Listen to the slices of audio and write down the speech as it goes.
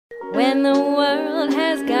when the world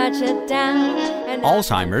has got you down. And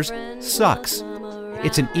Alzheimer's sucks.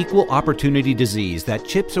 It's an equal opportunity disease that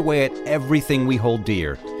chips away at everything we hold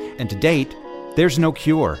dear. And to date, there's no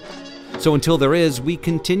cure. So until there is, we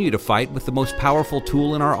continue to fight with the most powerful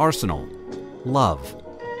tool in our arsenal, love.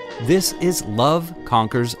 This is Love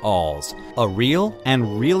Conquers Alls, a real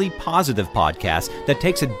and really positive podcast that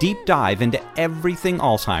takes a deep dive into everything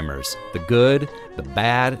Alzheimer's, the good, the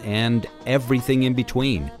bad, and everything in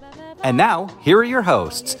between. And now, here are your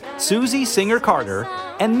hosts, Susie Singer-Carter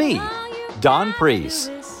and me, Don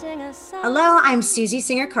Priest. Hello, I'm Susie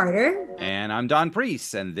Singer-Carter. And I'm Don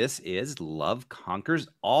Priest, and this is Love Conquers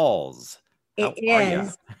Alls. It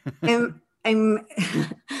is.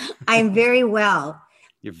 I'm very well.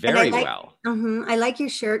 You're very like, well. I like your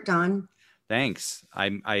shirt, Don. Thanks.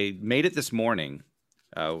 I made it this morning.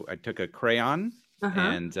 I took a crayon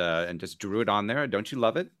and just drew it on there. Don't you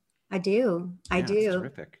love it? I do. I do. It's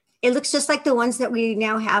terrific. It looks just like the ones that we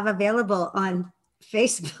now have available on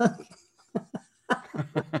Facebook.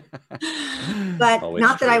 But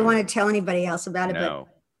not that I want to tell anybody else about it. No.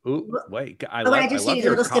 But, ooh, wait. I just need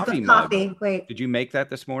a little sip of coffee. Wait. Did you make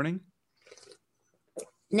that this morning?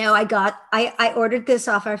 No, I ordered this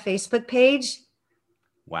off our Facebook page.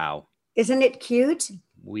 Wow. Isn't it cute?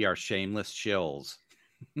 We are shameless shills.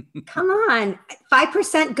 Come on.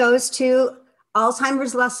 5% goes to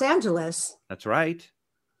Alzheimer's Los Angeles. That's right.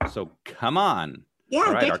 So come on.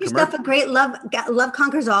 Yeah, right, get yourself a great Love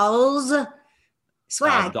Conquers Alls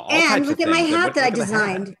swag. And look at my hat that I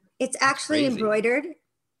designed. It's actually embroidered.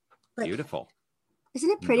 Look. Beautiful. Isn't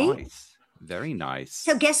it pretty? Nice. Very nice.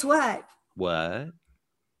 So guess what? What?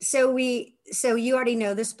 So you already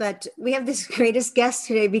know this, but we have this greatest guest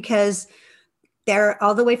today because they're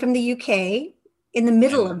all the way from the UK, in the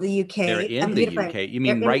middle of the UK. They're in the UK. You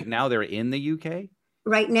mean right now they're in the UK?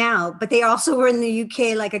 Right now, but they also were in the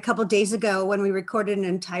UK like a couple of days ago when we recorded an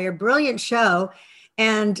entire brilliant show.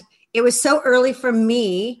 And it was so early for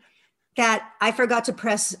me that I forgot to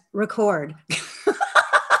press record.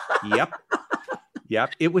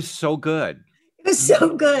 Yep. It was so good. It was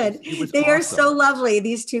so good. They are awesome. so lovely,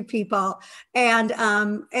 these two people. And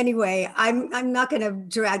anyway, I'm not going to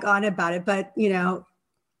drag on about it, but No,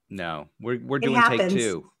 we're doing take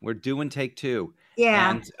two. We're doing take two.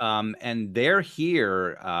 Yeah. And they're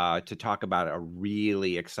here to talk about a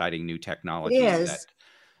really exciting new technology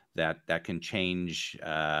that can change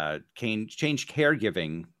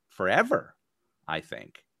caregiving forever, I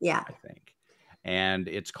think. Yeah. And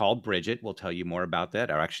it's called Bridget. We'll tell you more about that.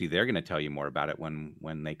 Or actually, they're going to tell you more about it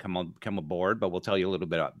when they come aboard. But we'll tell you a little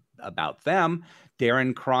bit about them.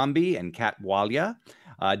 Darren Crombie and Kat Walia.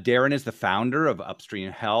 Darren is the founder of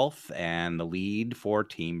Upstream Health and the lead for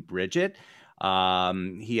Team Bridget.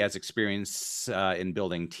 He has experience in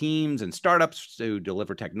building teams and startups to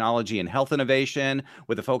deliver technology and health innovation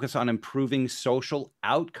with a focus on improving social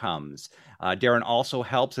outcomes. Darren also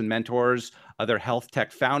helps and mentors other health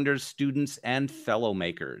tech founders, students, and fellow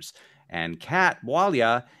makers. And Kat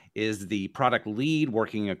Walia is the product lead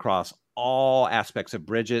working across all aspects of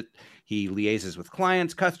Bridget. He liaises with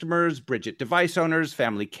clients, customers, Bridget device owners,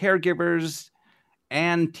 family caregivers,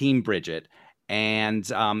 and Team Bridget. And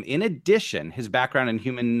in addition, his background in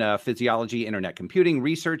human physiology, internet computing,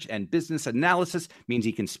 research, and business analysis means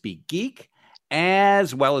he can speak geek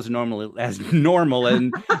as well as normal.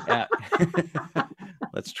 And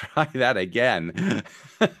let's try that again.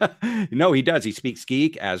 No, he does. He speaks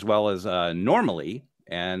geek as well as normally,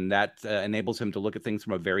 and that enables him to look at things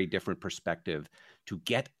from a very different perspective to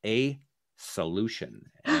get a solution.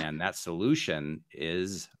 And that solution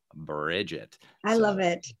is Bridget. I love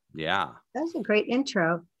it. Yeah. That was a great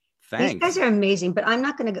intro. Thanks. These guys are amazing, but I'm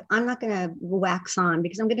not gonna wax on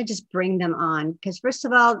because I'm gonna just bring them on. Because first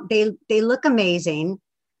of all, they look amazing.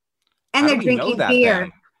 And they're drinking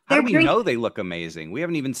beer. How do we know they look amazing? We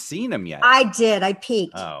haven't even seen them yet. I did. I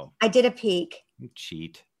peeked. Oh. I did a peek. You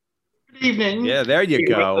cheat. Good evening. Yeah, there you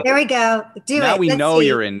go. There we go. Now we know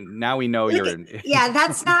you're in. Now we know you're in. Yeah,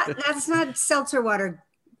 that's not seltzer water.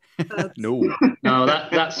 Folks. No,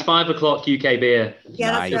 that's 5 o'clock UK beer.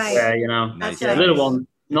 Yeah, Nice. that's right. Yeah, That's the right. little one,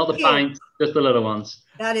 not the pints, just the little ones.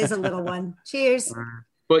 That is a little one. Cheers.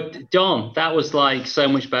 But John, that was like so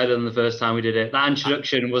much better than the first time we did it. That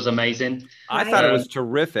introduction was amazing. I thought it was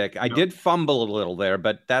terrific. I did fumble a little there,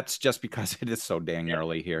 but that's just because it is so dang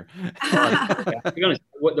early here. To be honest,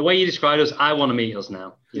 the way you described us, I want to meet us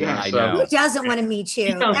now. I know. Who doesn't want to meet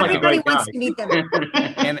you? sounds like a Everybody great wants guy. to meet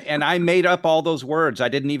them. And I made up all those words. I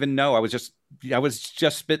didn't even know. I was just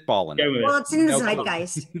spitballing. Go with it. Well, it's in the No,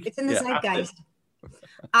 zeitgeist. It's in the Yeah. zeitgeist.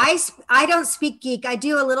 I don't speak geek. I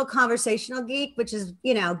do a little conversational geek, which is,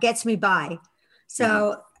 gets me by.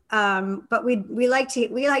 So but we like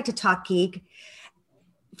to talk geek.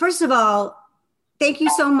 First of all, thank you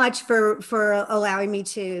so much for allowing me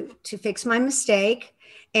to fix my mistake.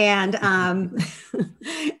 And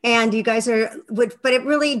and you guys but it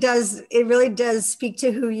really does speak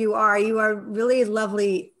to who you are. You are really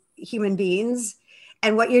lovely human beings,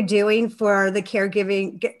 and what you're doing for the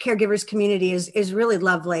caregivers community is really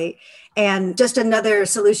lovely, and just another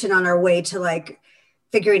solution on our way to like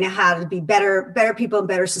figuring out how to be better people and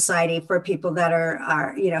better society for people that are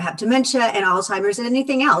have dementia and Alzheimer's and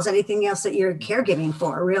anything else that you're caregiving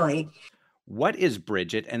for, really. What is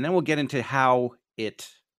Bridget? And then we'll get into how it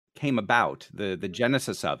came about, the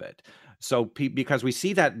genesis of it. So because we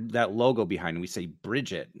see that logo behind, and we say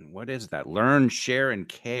Bridget, what is that? Learn, share, and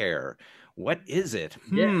care. What is it?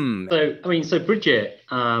 Yeah. So Bridget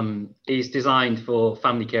is designed for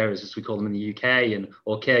family carers, as we call them in the UK,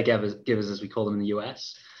 or caregivers, as we call them in the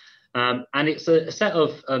US. And it's a set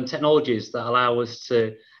of technologies that allow us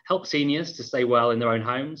to help seniors to stay well in their own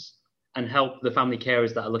homes, and help the family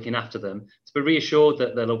carers that are looking after them to be reassured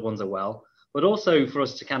that their loved ones are well, but also for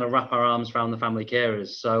us to kind of wrap our arms around the family carers.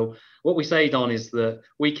 So what we say, Don, is that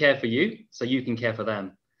we care for you so you can care for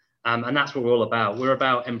them. And that's what we're all about. We're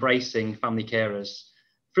about embracing family carers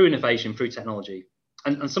through innovation, through technology.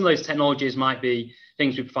 And some of those technologies might be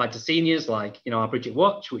things we provide to seniors, like, our Bridget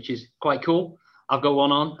watch, which is quite cool. I've got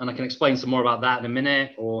one on, and I can explain some more about that in a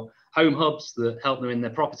minute, or home hubs that help them in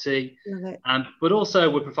their property. But also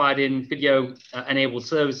we're providing video-enabled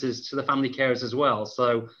services to the family carers as well.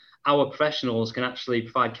 So our professionals can actually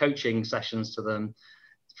provide coaching sessions to them,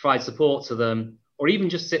 provide support to them, or even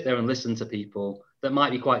just sit there and listen to people that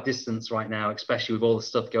might be quite distant right now, especially with all the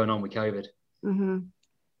stuff going on with COVID. Mm-hmm.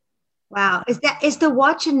 Wow. Is the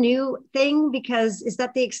watch a new thing? Because is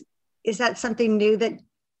that something new that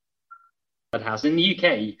has in the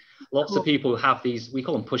UK? Lots of people have these, we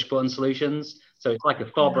call them push button solutions. So it's like a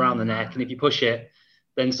fob around the neck, and if you push it,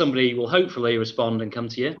 then somebody will hopefully respond and come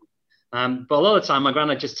to you. But a lot of the time, my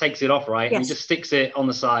granddad just takes it off, right? Yes. And he just sticks it on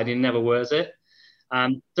the side and never wears it.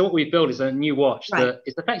 So what we've built is a new watch that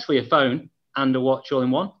is effectively a phone and a watch all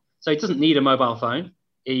in one. So he doesn't need a mobile phone.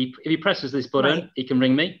 If he presses this button, he can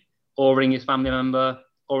ring me, or ring his family member,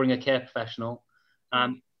 or ring a care professional.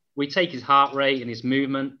 We take his heart rate and his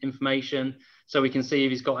movement information, so we can see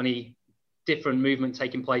if he's got any different movement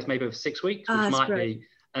taking place, maybe over 6 weeks, which might be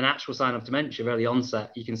an actual sign of dementia, early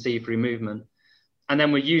onset. You can see through movement. And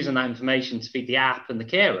then we're using that information to feed the app and the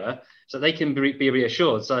carer so they can be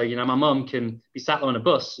reassured. So, my mum can be sat on a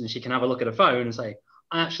bus and she can have a look at her phone and say,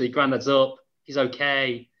 actually, Granddad's up, he's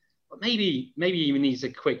okay, but maybe he even needs a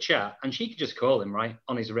quick chat. And she could just call him right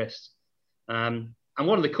on his wrist. And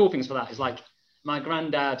one of the cool things for that is, like, my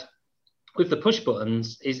granddad with the push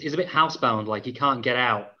buttons is a bit housebound, like he can't get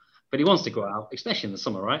out, but he wants to go out, especially in the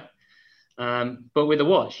summer, right? But with the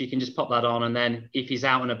watch, you can just pop that on, and then if he's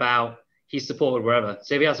out and about, he's supported wherever.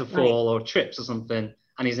 So if he has a fall or trips or something,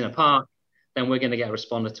 and he's in a park, then we're going to get a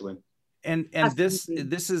responder to him. And this is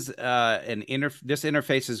this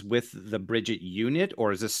interfaces with the Bridget unit,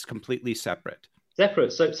 or is this completely separate?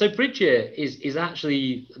 Separate. So Bridget is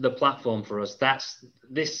actually the platform for us. That's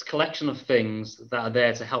this collection of things that are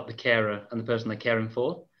there to help the carer and the person they're caring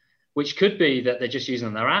for, which could be that they're just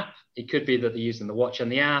using their app. It could be that they're using the watch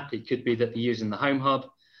and the app. It could be that they're using the home hub.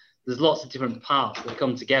 There's lots of different parts that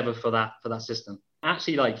come together for that system.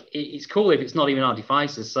 Actually, like, it's cool if it's not even our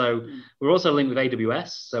devices. So we're also linked with AWS,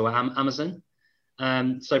 so Amazon.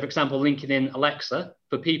 So for example, linking in Alexa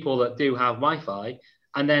for people that do have Wi-Fi,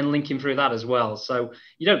 and then linking through that as well. So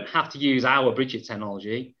you don't have to use our Bridget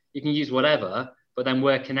technology. You can use whatever, but then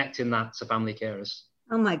we're connecting that to family carers.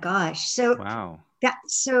 Oh my gosh. So wow. That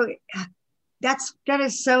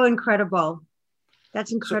is so incredible.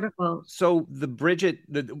 That's incredible. So the Bridget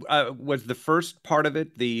was the first part of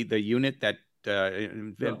it, the unit that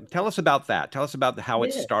tell us about that. Tell us about how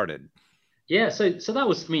it started. Yeah, so that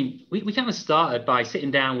was, we kind of started by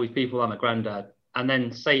sitting down with people like my granddad, and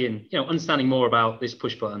then saying, understanding more about this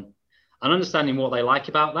push button and understanding what they like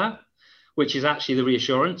about that, which is actually the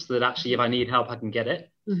reassurance that actually if I need help, I can get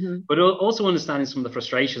it. Mm-hmm. But also understanding some of the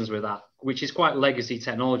frustrations with that, which is quite legacy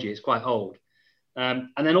technology. It's quite old. And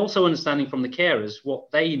then also understanding from the carers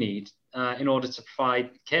what they need in order to provide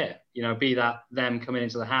care, be that them coming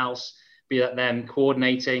into the house, be that them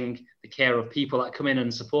coordinating the care of people that come in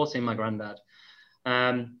and supporting my granddad,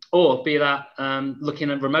 or be that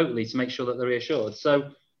looking at remotely to make sure that they're reassured.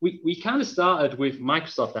 So we kind of started with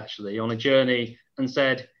Microsoft actually on a journey and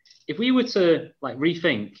said, if we were to like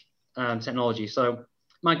rethink technology, so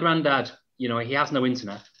my granddad, he has no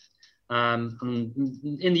internet. In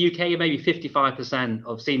the UK, maybe 55%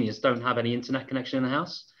 of seniors don't have any internet connection in the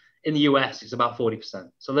house. In the US, it's about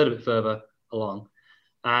 40%. So a little bit further along.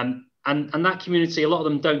 And that community, a lot of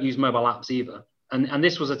them don't use mobile apps either. And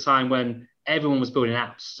this was a time when everyone was building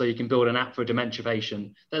apps. So you can build an app for a dementia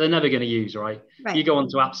patient that they're never going to use, right? You go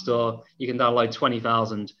onto App Store, you can download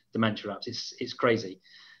 20,000 dementia apps. It's crazy.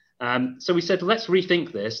 So we said, let's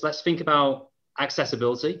rethink this. Let's think about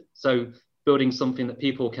accessibility. So building something that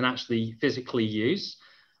people can actually physically use.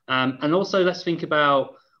 And also let's think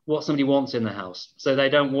about what somebody wants in the house. So they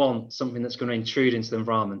don't want something that's going to intrude into the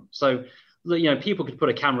environment. So, people could put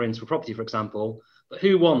a camera into a property, for example, but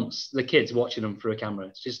who wants the kids watching them through a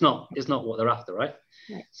camera? It's not what they're after, right?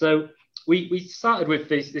 So we started with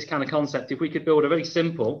this kind of concept. If we could build a very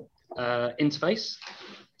simple interface.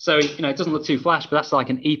 So, it doesn't look too flash, but that's like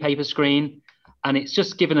an e-paper screen. And it's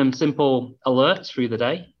just giving them simple alerts through the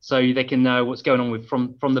day. So they can know what's going on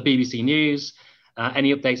from the BBC News,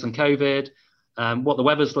 any updates on COVID, what the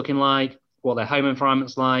weather's looking like, what their home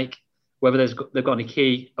environment's like, whether they've got any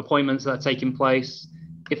key appointments that are taking place.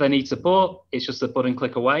 If they need support, it's just a button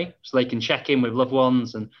click away. So they can check in with loved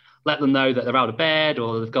ones and let them know that they're out of bed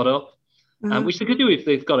or they've got up, which they could do if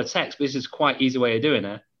they've got a text, but this is quite an easy way of doing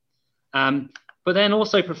it. But then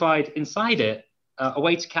also provide inside it a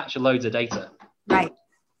way to capture loads of data. Right.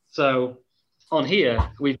 So on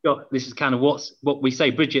here, we've got, this is kind of what we say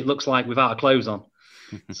Bridget looks like without her clothes on.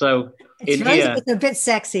 So it's a bit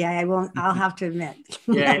sexy. I'll have to admit.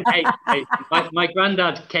 Yeah. My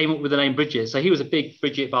granddad came up with the name Bridget. So he was a big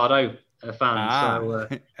Bridget Bardot fan. So,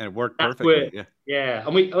 and it worked perfectly. Yeah.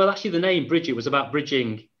 And actually the name Bridget was about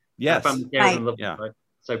bridging family care and love. Yeah. Right?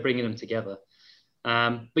 So bringing them together.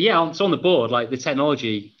 But yeah, so on the board, like the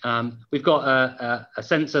technology, we've got a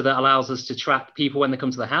sensor that allows us to track people when they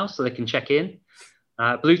come to the house so they can check in.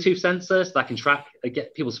 Bluetooth sensors that can track,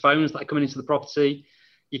 get people's phones that are coming into the property.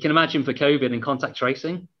 You can imagine for COVID and contact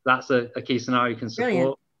tracing, that's a key scenario you can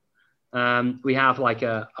support. We have like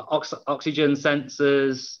oxygen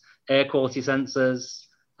sensors, air quality sensors,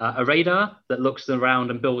 a radar that looks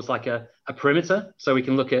around and builds like a perimeter so we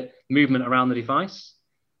can look at movement around the device.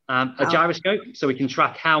 A gyroscope so we can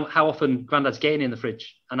track how often Grandad's getting in the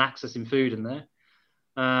fridge and accessing food in there.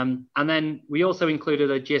 And then we also included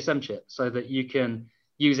a GSM chip so that you can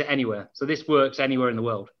use it anywhere. So this works anywhere in the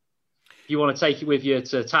world. If you want to take it with you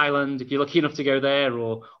to Thailand, if you're lucky enough to go there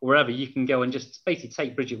or wherever, you can go and just basically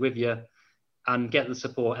take Bridget with you and get the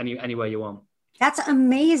support anywhere you want. That's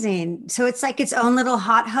amazing. So it's like its own little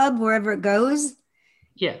hot hub wherever it goes.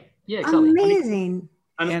 Yeah, exactly. Amazing.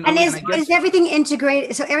 And is everything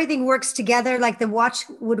integrated? So everything works together, like the watch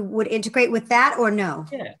would integrate with that or no?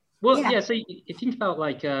 Yeah. Well, yeah. So if you think about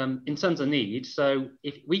like in terms of need, so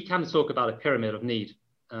if we kind of talk about a pyramid of need,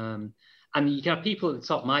 and you can have people at the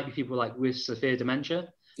top might be people like with severe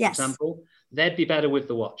dementia, for example, they'd be better with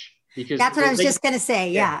the watch because that's what I was just going to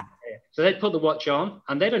say. Yeah. So they'd put the watch on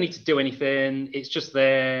and they don't need to do anything. It's just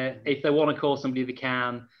there. If they want to call somebody, they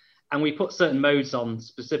can. And we put certain modes on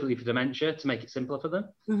specifically for dementia to make it simpler for them.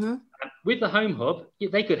 Mm-hmm. With the Home Hub,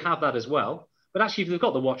 they could have that as well. But actually, if they've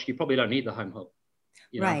got the watch, you probably don't need the Home Hub.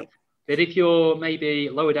 Right. But if you're maybe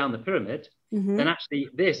lower down the pyramid, then actually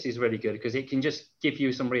this is really good because it can just give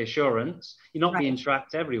you some reassurance. You're not being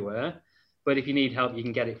tracked everywhere. But if you need help, you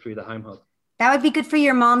can get it through the Home Hub. That would be good for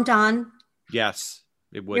your mom, Don. Yes.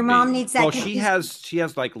 It would Your mom needs that. Well, she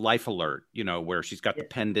has like Life Alert, where she's got the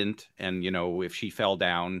pendant and, if she fell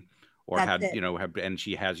down or and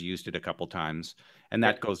she has used it a couple times and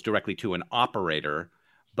that goes directly to an operator,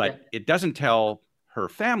 but it doesn't tell her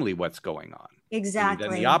family what's going on. Exactly.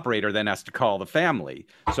 And then the operator then has to call the family.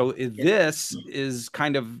 So this is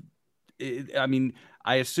kind of,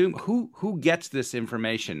 I assume who gets this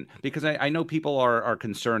information? Because I know people are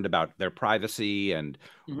concerned about their privacy and,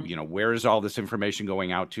 where is all this information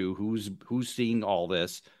going out to? Who's seeing all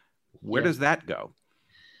this? Where does that go?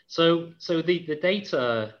 So the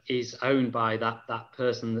data is owned by that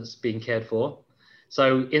person that's being cared for.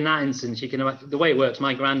 So in that instance, the way it works,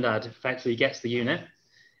 my granddad effectively gets the unit.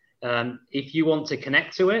 If you want to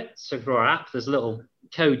connect to it, so for our app, there's a little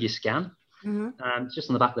code you scan. It's just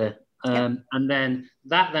on the back there. And then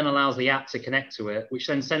that allows the app to connect to it, which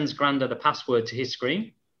then sends Grandad a password to his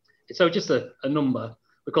screen. So just a number,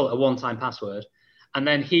 we call it a one-time password. And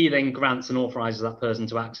then he then grants and authorizes that person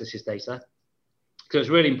to access his data. Because it's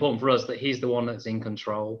really important for us that he's the one that's in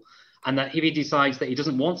control. And that if he decides that he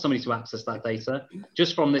doesn't want somebody to access that data,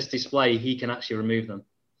 just from this display, he can actually remove them.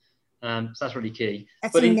 So that's really key.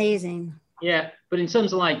 That's amazing. But in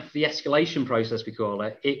terms of like the escalation process, we call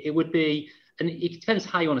it, it would be, and it depends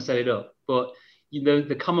how you want to set it up, but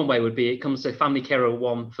the common way would be it comes to family carer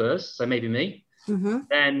 1 first, so maybe me.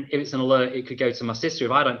 Then if it's an alert, it could go to my sister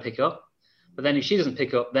if I don't pick up. But then if she doesn't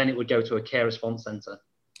pick up, then it would go to a care response center.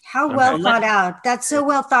 How well thought out. That's so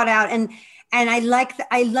well thought out. And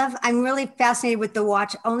I'm really fascinated with the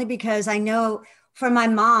watch only because I know for my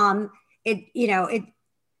mom,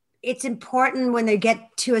 it's important when they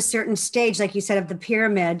get to a certain stage, like you said, of the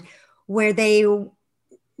pyramid, where they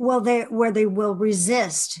will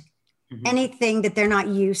resist anything that they're not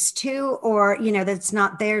used to, or that's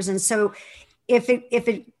not theirs. And so if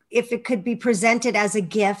it could be presented as a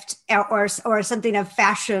gift or something of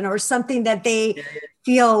fashion or something that they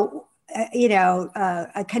feel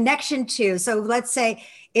a connection to. So let's say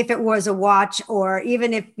if it was a watch, or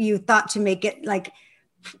even if you thought to make it like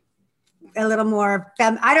a little more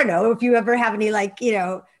I don't know if you ever have any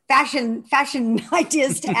fashion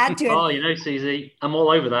ideas to add to it. Oh, Susie, I'm all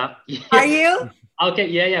over that. Are you? I'll get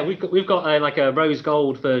we've got like a rose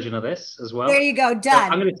gold version of this as well. There you go, done.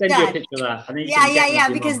 So I'm going to send you a picture of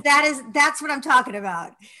that. Because that's what I'm talking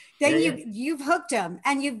about. Then you've hooked them,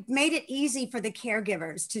 and you've made it easy for the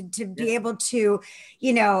caregivers to be able to,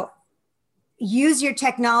 use your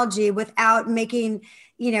technology without making,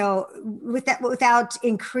 without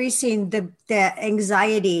increasing the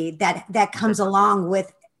anxiety that comes along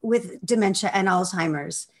with dementia and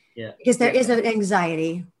Alzheimer's. Yeah, because there is an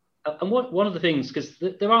anxiety. And one of the things, because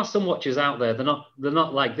there are some watches out there, they're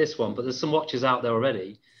not like this one, but there's some watches out there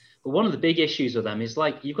already. But one of the big issues with them is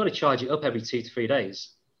you've got to charge it up every 2 to 3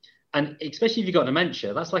 days. And especially if you've got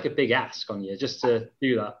dementia, that's like a big ask on you just to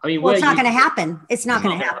do that. I mean, it's not going to happen. It's not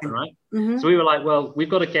going to happen, right? Mm-hmm. So we were like, well, we've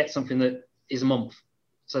got to get something that is a month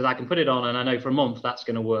so that I can put it on. And I know for a month that's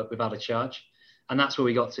going to work without a charge. And that's where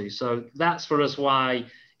we got to. So that's for us why,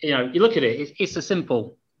 you look at it, it's a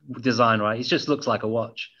simple design, right? It just looks like a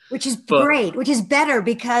watch. Which is great, which is better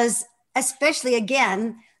because especially,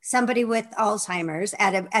 again, somebody with Alzheimer's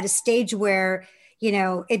at a stage where, they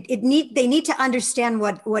need to understand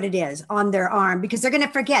what it is on their arm, because they're going to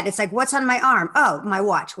forget. It's like, what's on my arm? Oh, my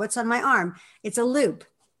watch. What's on my arm? It's a loop.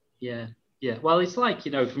 Yeah. Yeah. Well, it's like,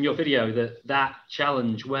 from your video, that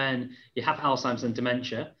challenge when you have Alzheimer's and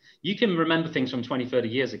dementia, you can remember things from 20, 30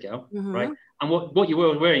 years ago, right? And what you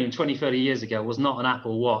were wearing 20, 30 years ago was not an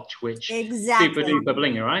Apple Watch, which super duper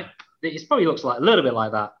blinger, right? It probably looks like a little bit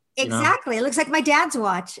like that. Exactly. It looks like my dad's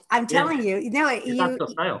watch. I'm telling you,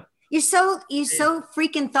 you're so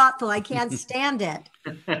freaking thoughtful. I can't stand it.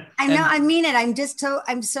 I know. I mean it.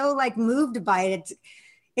 I'm so like moved by it.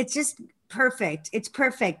 It's just perfect. It's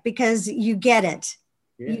perfect because you get it.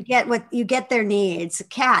 Yeah. You get their needs.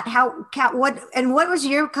 Kat, what was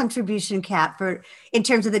your contribution, Kat, in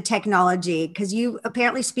terms of the technology? Because you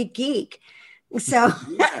apparently speak geek. So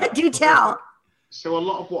do tell. So a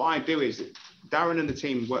lot of what I do is Darren and the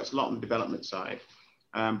team works a lot on the development side.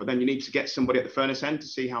 But then you need to get somebody at the furnace end to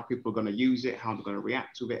see how people are going to use it, how they're going to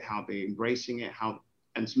react to it, how they're embracing it,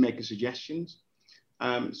 and to make suggestions.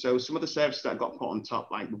 So some of the services that got put on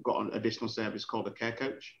top, like we've got an additional service called a care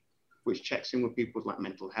coach, which checks in with people's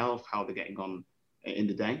mental health, how they're getting on in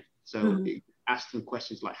the day. So it asks them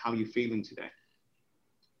questions like, how are you feeling today?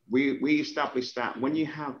 We established that when you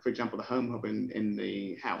have, for example, the home hub in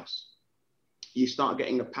the house, you start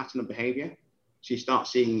getting a pattern of behavior. So you start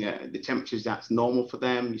seeing the temperatures that's normal for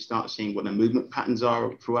them. You start seeing what their movement patterns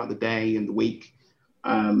are throughout the day and the week.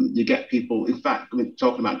 You get people, in fact,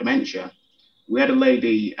 talking about dementia, we had a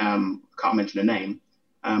lady, can't mention her name,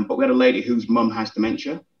 but we had a lady whose mum has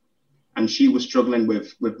dementia. And she was struggling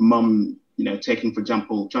with mum, taking, for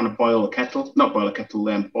example, trying to boil a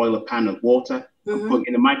pan of water and put it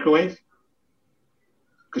in the microwave.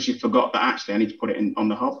 Because she forgot that actually I need to put it on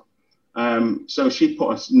the hob. So she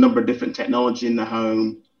put a number of different technology in the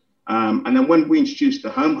home. And then when we introduced the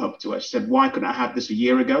home hub to her, she said, why couldn't I have this a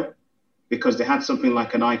year ago? Because they had something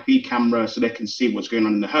like an IP camera so they can see what's going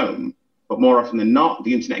on in the home. But more often than not,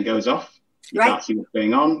 the internet goes off. You can't see what's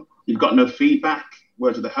going on. You've got no feedback.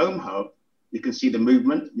 Whereas with the home hub, you can see the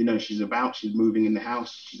movement. She's moving in the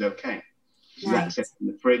house. She's okay. She's accessing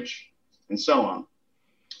the fridge and so on.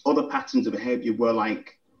 Other patterns of behavior were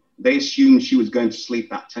like, they assumed she was going to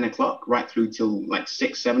sleep at 10 o'clock right through till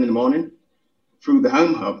 6, 7 in the morning. Through the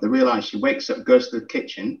home hub, they realize she wakes up, goes to the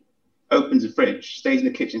kitchen, opens the fridge, stays in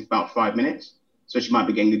the kitchen for about 5 minutes. So she might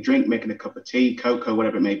be getting a drink, making a cup of tea, cocoa,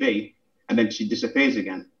 whatever it may be. And then she disappears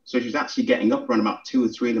again. So she's actually getting up around about 2 or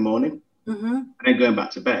 3 in the morning and then going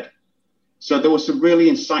back to bed. So there were some really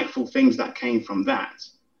insightful things that came from that.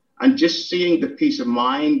 And just seeing the peace of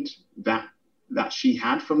mind that she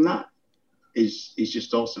had from that is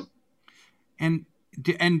just awesome. And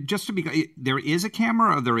just to be, there is a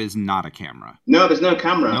camera or there is not a camera? No, there's no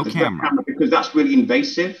camera. No camera because that's really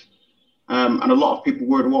invasive. And a lot of people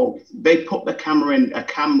were, well, they put the camera in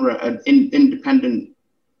an independent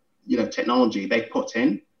technology they put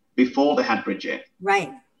in before they had Bridget.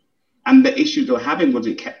 Right. And the issue they were having was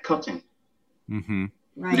it kept cutting. Mm-hmm.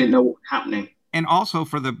 Right. They didn't know what was happening. And also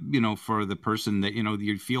for the, for the person that,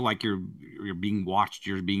 you feel like you're being watched,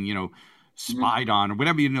 you're being, spied on or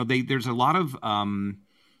whatever, there's a lot of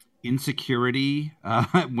insecurity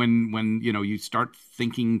when you start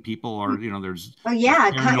thinking people are, there's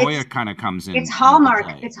paranoia kind of comes in. It's hallmark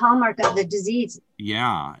of the disease.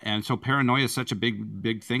 Yeah. And so paranoia is such a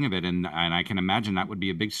big thing of it. And I can imagine that would be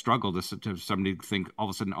a big struggle to somebody think all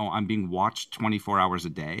of a sudden, oh, I'm being watched 24 hours a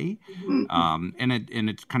day. Mm-hmm. And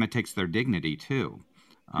it kind of takes their dignity too.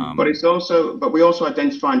 But we also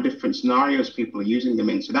identify different scenarios people are using them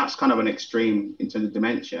in. So that's kind of an extreme in terms of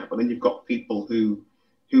dementia. But then you've got people who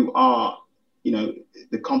are,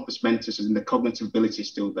 the compos mentis and the cognitive ability is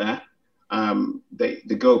still there.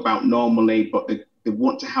 They go about normally, but they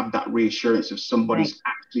want to have that reassurance of somebody's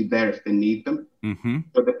actually there if they need them. Mm-hmm.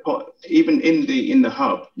 So even in the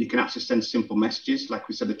hub, you can actually send simple messages, like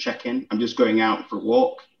we said, the check-in. I'm just going out for a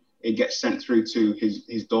walk. It gets sent through to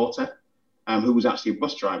his daughter, who was actually a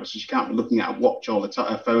bus driver, so she can't be looking at a watch all the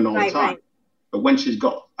time, her phone all the time. Right. But when she's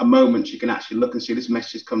got a moment, she can actually look and see this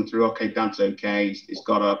message come through. Okay, Dad's okay. He's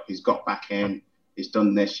got up. He's got back in. He's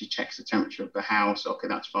done this. She checks the temperature of the house. Okay,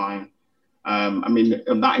 that's fine.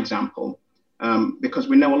 In that example, because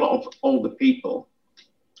we know a lot of older people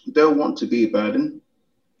don't want to be a burden.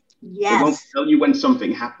 Yes. They won't tell you when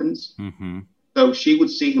something happens. Mm-hmm. So she would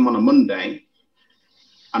see him on a Monday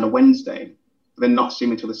and a Wednesday, but then not see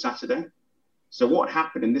him until the Saturday. So what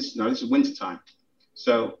happened in this? No, this is wintertime.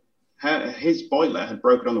 So his boiler had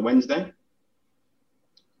broken on the Wednesday.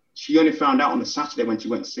 She only found out on the Saturday when she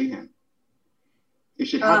went to see him. If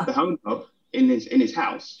she'd had the home hub in his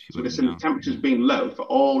house, so the temperature's been low for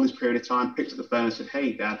all this period of time, picked up the phone and said,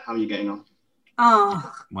 "Hey, Dad, how are you getting on?"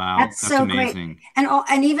 Oh, wow, that's so amazing. Great.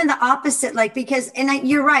 And even the opposite,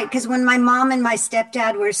 you're right, because when my mom and my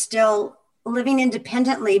stepdad were still living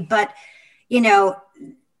independently, but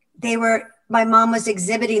my mom was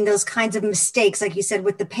exhibiting those kinds of mistakes, like you said,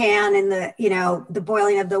 with the pan and the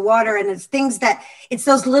boiling of the water, and it's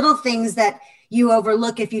those little things that you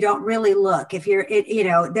overlook if you don't really look.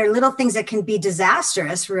 They're little things that can be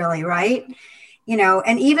disastrous, really, right?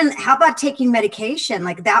 And even how about taking medication?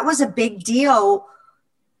 Like that was a big deal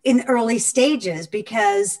in early stages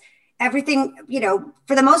because everything,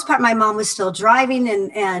 for the most part, my mom was still driving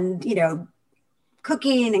and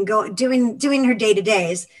cooking and doing her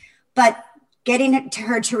day-to-days, but getting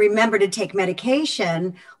her to remember to take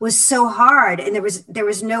medication was so hard. And there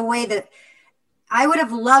was no way that I would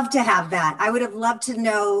have loved to have that. I would have loved to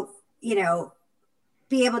know,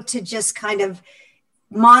 be able to just kind of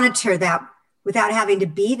monitor that without having to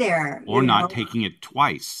be there. Or not taking it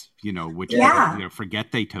twice, which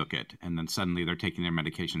forget they took it. And then suddenly they're taking their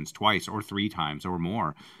medications twice or 3 times or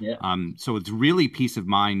more. Yeah. So it's really peace of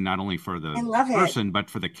mind, not only for the person,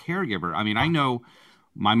 but for the caregiver. I mean, I know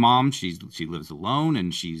my mom, she lives alone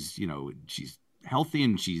and she's healthy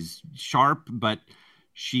and she's sharp, but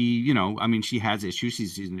she, she has issues.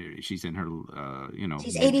 She's in her,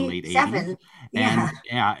 she's late 87. 80s.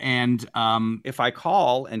 And if I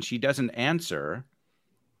call and she doesn't answer,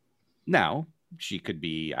 now she could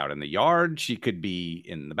be out in the yard. She could be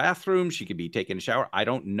in the bathroom. She could be taking a shower. I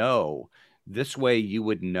don't know. This way you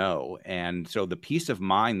would know. And so the peace of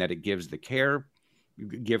mind that it gives the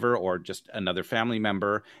caregiver or just another family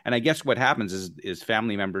member. And I guess what happens is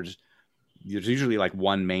family members, there's usually like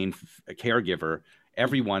one main caregiver.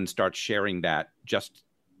 Everyone starts sharing that just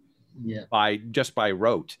by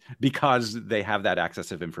rote because they have that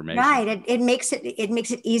access of information. Right. It makes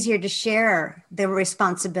it easier to share the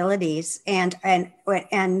responsibilities and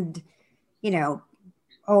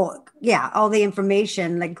all the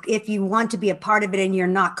information. Like if you want to be a part of it and you're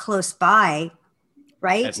not close by,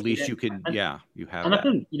 right? At least you could, you have. And that. I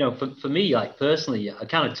think, for me, like personally, I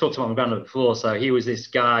kind of talked about my granddad before. So he was this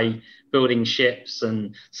guy building ships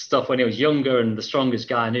and stuff when he was younger and the strongest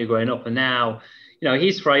guy I knew growing up. And now,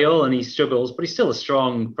 he's frail and he struggles, but he's still a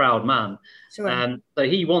strong, proud man. Sure. So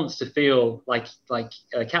he wants to feel like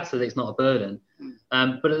Kat said, it's not a burden.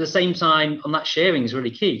 But at the same time, on that sharing is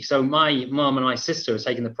really key. So my mum and my sister are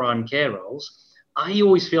taking the prime care roles. I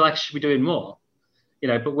always feel like I should be doing more.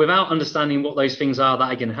 But without understanding what those things are that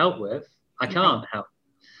I can help with, I can't help.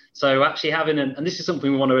 So actually having, and this is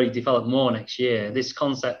something we want to really develop more next year, this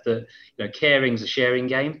concept that, caring is a sharing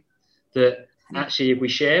game, that actually if we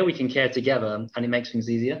share, we can care together and it makes things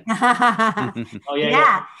easier.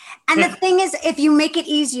 Yeah. And the thing is, if you make it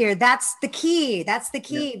easier, that's the key.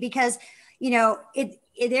 Because,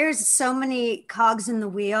 there's so many cogs in the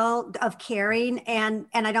wheel of caring, and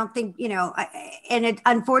I don't think, and it,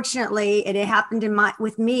 unfortunately, it happened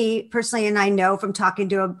with me personally, and I know from talking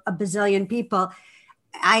to a bazillion people,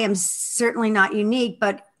 I am certainly not unique,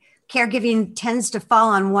 but caregiving tends to fall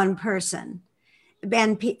on one person.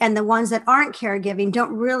 And the ones that aren't caregiving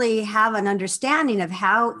don't really have an understanding of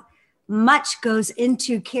how much goes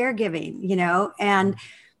into caregiving, and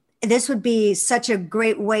this would be such a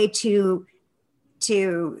great way to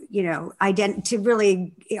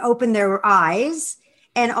really open their eyes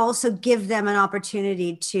and also give them an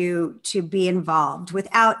opportunity to be involved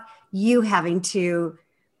without you having to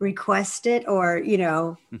request it or,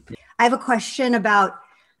 I have a question about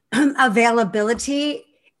availability.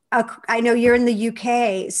 I know you're in the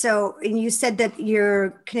UK, and you said that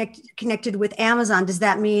you're connected with Amazon. Does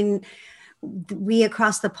that mean we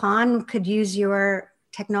across the pond could use your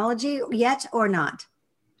technology yet or not?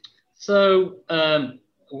 So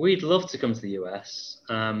we'd love to come to the US,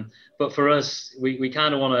 but for us, we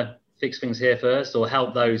kind of want to fix things here first, or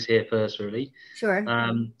help those here first, really. Sure.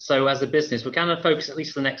 So as a business, we're kind of focused at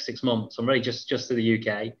least for the next 6 months. I'm really just to the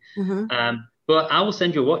UK. Mm-hmm. But I will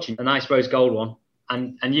send you a watch, a nice rose gold one,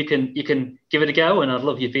 and you can give it a go, and I'd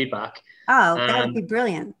love your feedback. Oh, that would be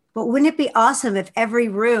brilliant. But wouldn't it be awesome if every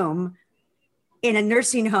room in a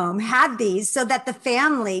nursing home had these, so that the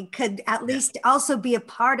family could at least also be a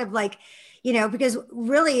part of, because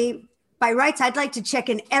really by rights, I'd like to check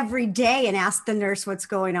in every day and ask the nurse what's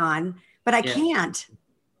going on, but I can't.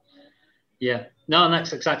 Yeah, no, and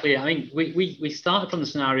that's exactly it. I mean, we started from the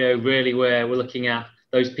scenario really where we're looking at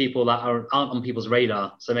those people that aren't on people's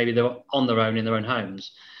radar. So maybe they're on their own in their own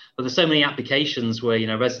homes, but there's so many applications where,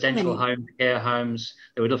 residential homes, care homes,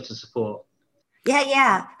 they would love to support.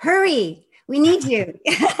 Yeah. Hurry. We need you.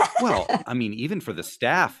 Well, I mean, even for the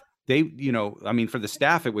staff, for the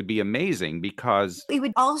staff, it would be amazing because we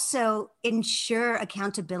would also ensure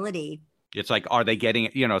accountability. It's like, are they getting,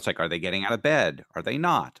 are they getting out of bed? Are they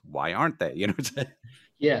not? Why aren't they?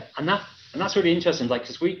 Yeah. And that's really interesting.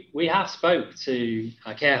 Because we have spoke to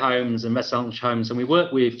care homes and residential homes, and we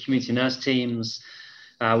work with community nurse teams.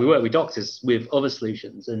 We work with doctors with other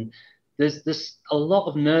solutions. And there's a lot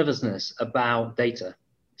of nervousness about data.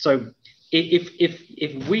 So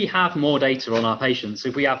if we have more data on our patients,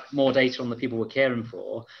 if we have more data on the people we're caring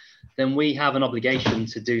for, then we have an obligation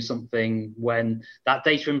to do something when that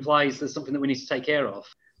data implies there's something that we need to take care of.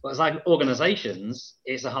 But as organizations,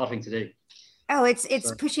 it's a hard thing to do. Oh,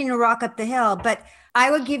 it's pushing a rock up the hill. But I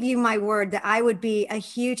would give you my word that I would be a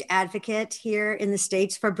huge advocate here in the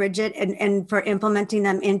States for Bridget and for implementing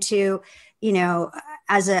them into,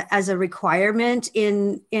 as a requirement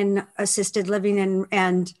in assisted living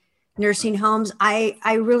and nursing homes.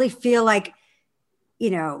 I really feel like,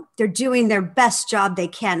 they're doing their best job they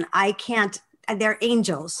can. They're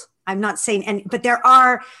angels. I'm not saying, but there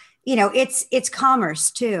are, it's commerce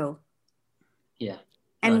too. Yeah.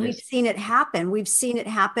 And we've seen it happen.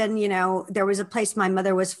 There was a place my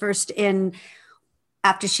mother was first in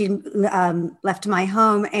after she left my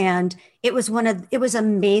home, and it was an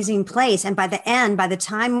amazing place. And by the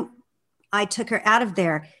time I took her out of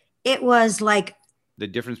there, it was like, the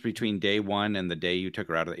difference between day one and the day you took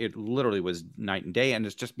her out of it literally was night and day. And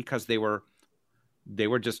it's just because they were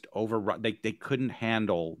just overrun. They couldn't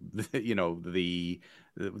handle the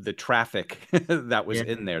traffic that was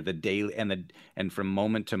in there, the daily and from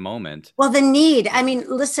moment to moment. Well, the need, I mean,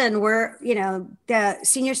 listen, the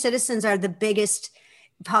senior citizens are the biggest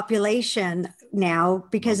population now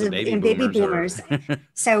because of baby boomers.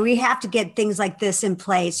 So we have to get things like this in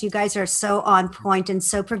place. You guys are so on point and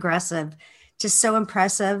so progressive. Just so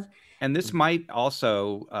impressive. And this might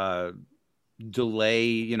also delay,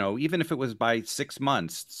 even if it was by 6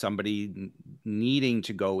 months, somebody needing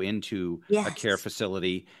to go into a care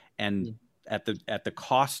facility, and at the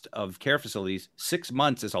cost of care facilities, 6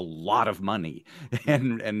 months is a lot of money.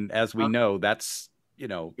 And as we know, that's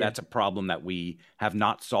a problem that we have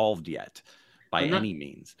not solved yet by any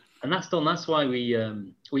means. And that's why we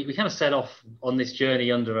kind of set off on this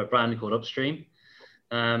journey under a brand called Upstream.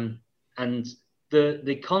 And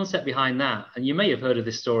the concept behind that, and you may have heard of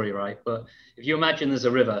this story, right? But if you imagine there's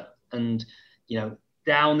a river, and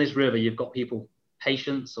down this river you've got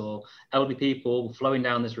patients or elderly people flowing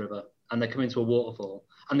down this river, and they're coming to a waterfall,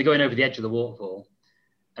 and they're going over the edge of the waterfall.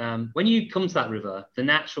 When you come to that river, the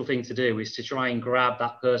natural thing to do is to try and grab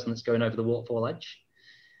that person that's going over the waterfall edge.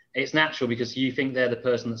 It's natural because you think they're the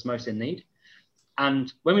person that's most in need.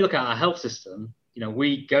 And when we look at our health system,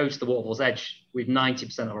 we go to the waterfall's edge with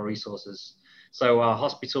 90% of our resources. So our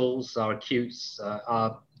hospitals, our acutes,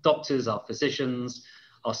 our doctors, our physicians,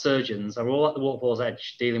 our surgeons are all at the waterfall's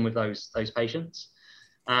edge dealing with those patients.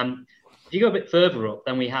 If you go a bit further up,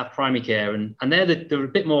 then we have primary care, and they're a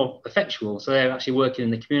bit more effectual. So they're actually working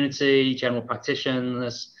in the community, general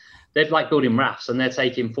practitioners. They're like building rafts, and they're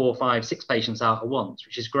taking 4, 5, 6 patients out at once,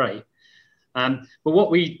 which is great. But what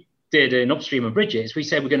we did in upstream of Bridget is we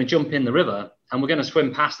said we're going to jump in the river and we're going to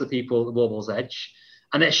swim past the people at the Warble's Edge,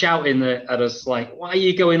 and they're shouting at us like, "Why are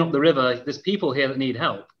you going up the river? There's people here that need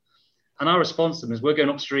help." And our response to them is we're going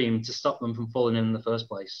upstream to stop them from falling in the first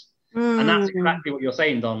place. And that's exactly what you're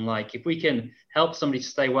saying, Don. Like, if we can help somebody to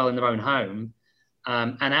stay well in their own home,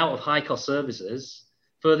 and out of high cost services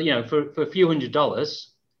for a few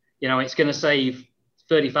 $100s, it's going to save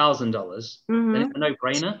 $30,000. Then it's a no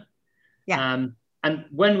brainer. Yeah. And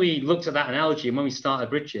when we looked at that analogy, and when we started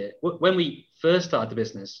Bridget, when we first started the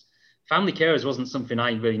business, family carers wasn't something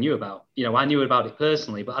I really knew about. I knew about it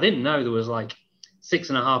personally, but I didn't know there was like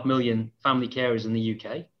 6.5 million family carers in the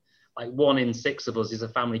UK. Like 1 in 6 of us is a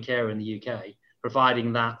family carer in the UK,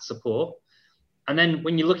 providing that support. And then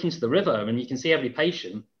when you look into the river and you can see every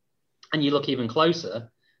patient, and you look even closer,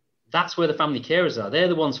 that's where the family carers are. They're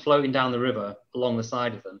the ones floating down the river along the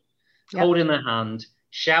side of them, holding their hand,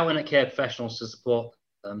 shouting at care professionals to support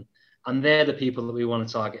them. And they're the people that we want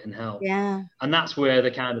to target and help. Yeah. And that's where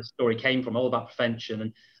the kind of story came from, all about prevention.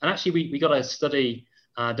 And actually, we got a study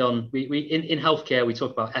done. In healthcare, we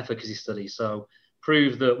talk about efficacy studies. So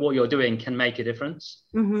prove that what you're doing can make a difference.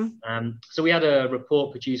 So we had a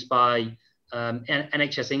report produced by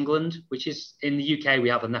NHS England, which is in the UK, we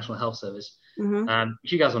have a National Health Service,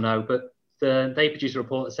 which you guys will know, but they produced a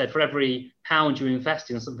report that said for every £1 you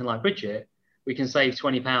invest in something like Bridget, we can save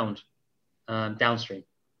 £20 downstream.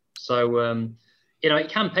 So, it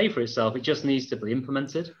can pay for itself. It just needs to be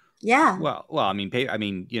implemented. Yeah. Well, I mean,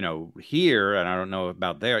 here, and I don't know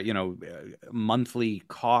about there, monthly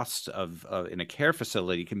costs of in a care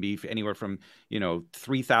facility can be anywhere from,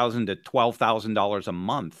 $3,000 to $12,000 a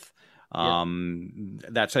month.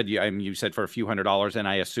 That said, you said for a few $100s, and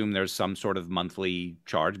I assume there's some sort of monthly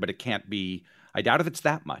charge, but it can't be. I doubt if it's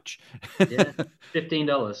that much. $15,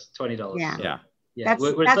 $20. Yeah. So. Yeah. That's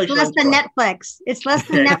less than Netflix. It's less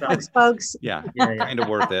than Netflix, folks. Yeah. Kind of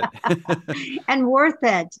worth it. And worth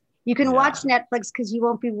it. You can watch Netflix because you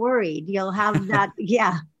won't be worried. You'll have that.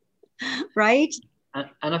 Right. And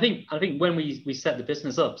I think when we set the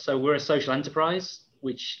business up, so we're a social enterprise,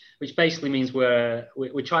 which basically means we're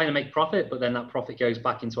trying to make profit, but then that profit goes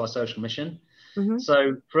back into our social mission.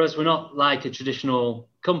 So for us, we're not like a traditional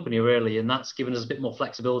company really, and that's given us a bit more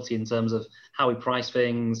flexibility in terms of how we price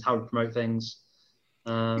things, how we promote things.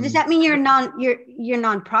 Does that mean you're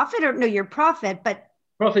non-profit, or no? You're profit, but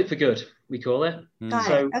profit for good, we call it.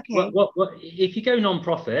 So okay. What if you go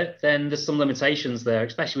non-profit, then there's some limitations there,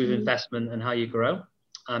 especially with investment and how you grow.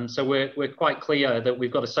 So we're quite clear that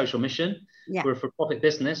we've got a social mission. Yeah. We're a for-profit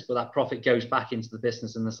business, but that profit goes back into the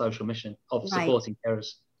business and the social mission of supporting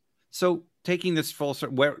carers. So taking this full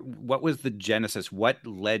circle, what was the genesis? What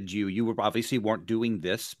led you? You were obviously weren't doing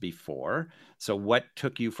this before. So what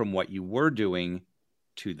took you from what you were doing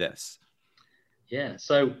to this? Yeah.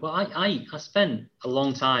 So I spent a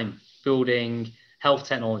long time building health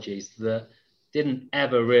technologies that didn't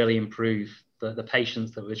ever really improve the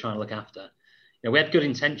patients that we were trying to look after. We had good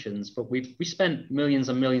intentions, but we spent millions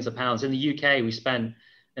and millions of pounds. In the UK, we spent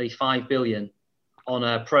nearly 5 billion on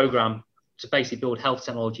a program to basically build health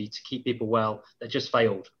technology to keep people well that just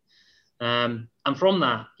failed. And from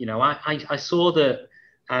that, I saw that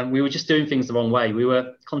we were just doing things the wrong way. We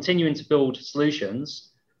were continuing to build solutions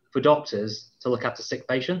for doctors to look after sick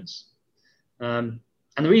patients. And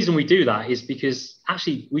the reason we do that is because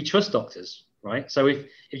actually we trust doctors, right? So if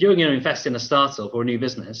you're going to invest in a startup or a new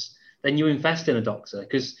business, then you invest in a doctor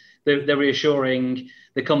because they're reassuring,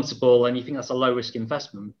 they're comfortable, and you think that's a low risk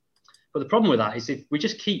investment. But the problem with that is if we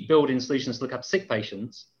just keep building solutions to look after sick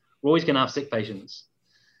patients, we're always going to have sick patients.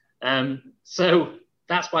 So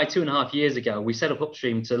that's why 2.5 years ago, we set up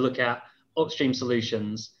Upstream to look at upstream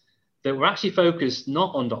solutions that were actually focused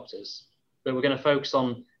not on doctors, but we're going to focus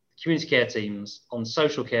on community care teams, on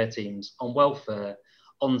social care teams, on welfare,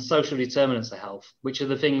 on social determinants of health, which are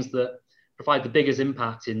the things that provide the biggest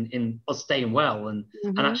impact in us staying well and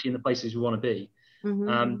actually in the places we want to be.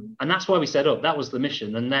 And that's why we set up. That was the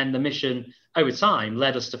mission. And then the mission over time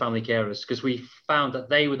led us to family carers, because we found that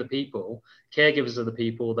they were the people, caregivers are the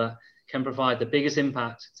people that can provide the biggest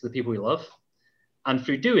impact to the people we love. And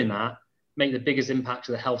through doing that, make the biggest impact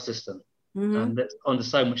to the health system that's under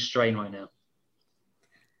so much strain right now.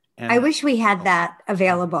 And I wish we had that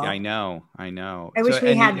available. I know. I wish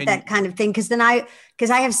we had that kind of thing, because I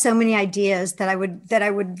have so many ideas that I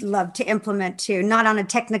would love to implement too, not on a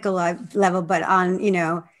technical level, but on,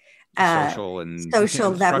 social and that would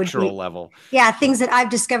structural be, level. Yeah, things that I've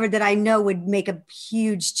discovered that I know would make a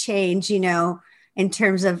huge change, in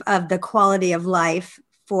terms of the quality of life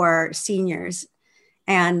for seniors.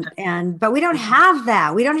 But we don't have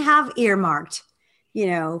that. We don't have earmarked,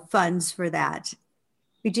 funds for that.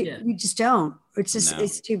 We just don't. It's just,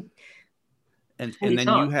 it's too. And then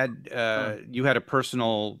you had a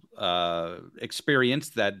personal experience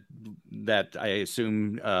that I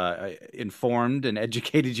assume informed and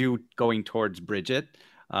educated you going towards Bridget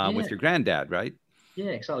with your granddad, right?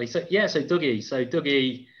 Yeah, exactly. So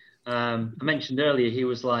Dougie, I mentioned earlier, he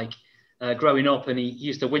was like growing up, and he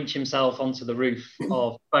used to winch himself onto the roof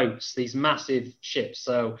of boats, these massive ships.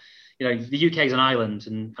 So, the UK is an island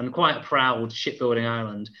and quite a proud shipbuilding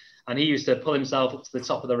island. And he used to pull himself up to the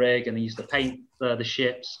top of the rig, and he used to paint the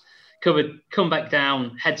ships, come back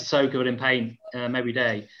down, head to toe covered in paint every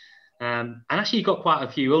day. And actually he got quite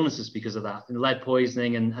a few illnesses because of that, and lead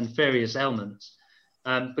poisoning and various ailments.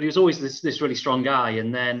 But he was always this really strong guy.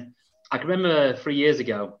 And then I can remember 3 years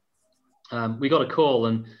ago, we got a call,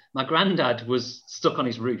 and my granddad was stuck on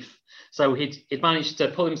his roof. So he'd managed to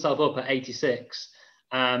pull himself up at 86,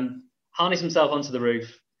 harness himself onto the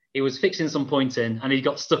roof. He was fixing some pointing, and he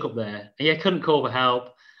got stuck up there. He couldn't call for help,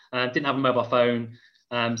 didn't have a mobile phone.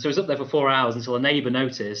 So he was up there for 4 hours until a neighbour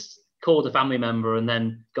noticed, called a family member, and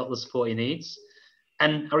then got the support he needs.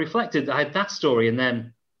 And I reflected, I had that story, and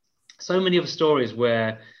then so many other stories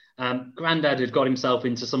where Granddad had got himself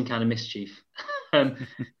into some kind of mischief.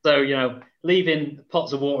 So, leaving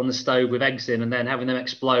pots of water on the stove with eggs in and then having them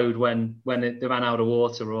explode when they ran out of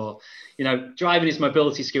water, or, driving his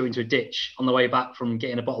mobility scooter into a ditch on the way back from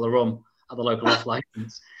getting a bottle of rum at the local off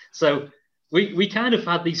license. So we kind of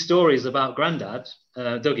had these stories about Granddad,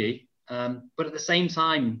 Dougie, but at the same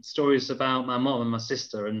time, stories about my mom and my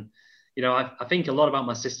sister. And, I think a lot about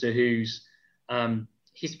my sister, who's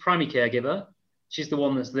his primary caregiver. She's the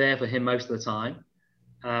one that's there for him most of the time.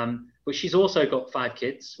 But she's also got 5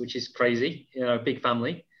 kids, which is crazy, big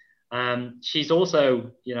family. She's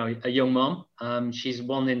also, a young mom. She's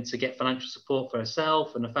wanting to get financial support for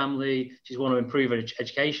herself and her family. She's wanting to improve her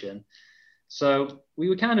education. So we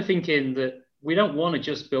were kind of thinking that we don't want to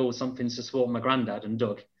just build something to support my granddad and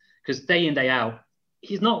Doug, because day in, day out,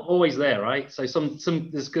 he's not always there, right? So some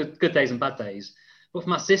there's good days and bad days. But for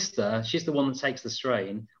my sister, she's the one that takes the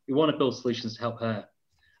strain. We want to build solutions to help her.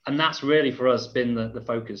 And that's really, for us, been the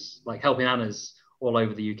focus, like helping Anna's all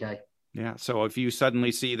over the UK. Yeah. So if you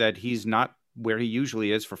suddenly see that he's not where he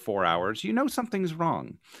usually is for 4 hours, something's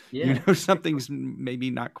wrong. Yeah. Something's maybe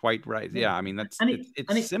not quite right. Yeah. I mean,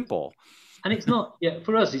 it's simple. And it's not,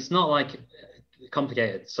 for us, it's not like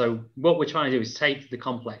complicated. So what we're trying to do is take the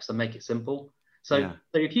complex and make it simple. So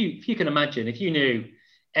if you can imagine, if you knew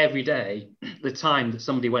every day the time that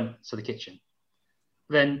somebody went to the kitchen,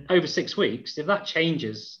 then over 6 weeks, if that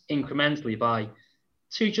changes incrementally by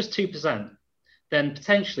just 2%, then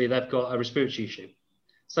potentially they've got a respiratory issue.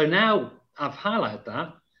 So now I've highlighted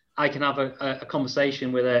that, I can have a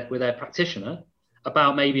conversation with their practitioner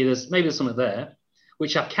about maybe there's something there,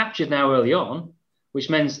 which I've captured now early on, which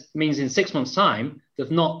means in 6 months' time,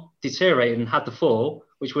 they've not deteriorated and had the fall,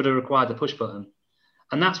 which would have required the push button.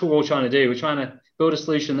 And that's what we're all trying to do. We're trying to build a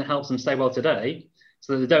solution that helps them stay well today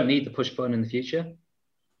so that they don't need the push button in the future.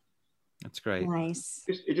 That's great. Nice.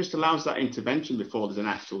 It just allows that intervention before there's an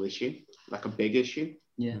actual issue, like a big issue.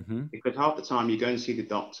 Yeah. Mm-hmm. Because half the time you go and see the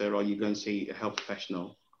doctor or you go and see a health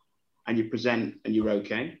professional and you present and you're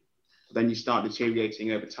okay. But then you start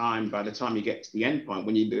deteriorating over time. By the time you get to the end point,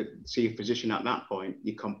 when you see a physician at that point,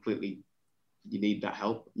 you need that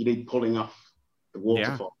help. You need pulling off the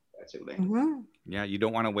waterfall, effectively. Mm-hmm. Yeah, you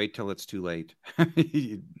don't want to wait till it's too late.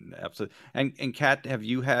 Absolutely. And Kat, did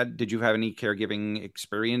you have any caregiving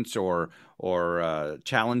experience or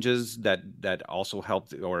challenges that also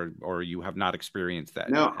helped, or you have not experienced that?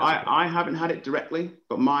 No, I haven't had it directly,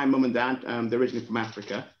 but my mum and dad, they're originally from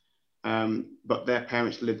Africa, but their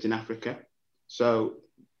parents lived in Africa. So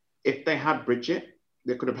if they had Bridget,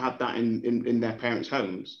 they could have had that in their parents'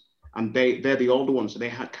 homes, and they're the older ones, so they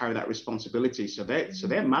had carry that responsibility. So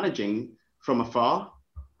they're managing from afar,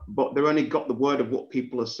 but they've only got the word of what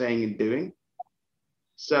people are saying and doing.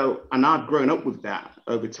 So, and I've grown up with that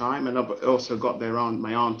over time, and I've also got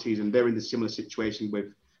my aunties, and they're in the similar situation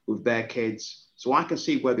with their kids. So I can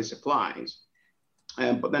see where this applies.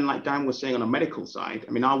 But then, like Dan was saying, on a medical side,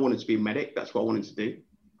 I mean, I wanted to be a medic. That's what I wanted to do.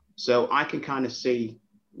 So I can kind of see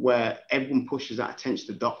where everyone pushes that attention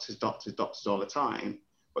to doctors all the time.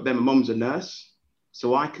 But then my mum's a nurse.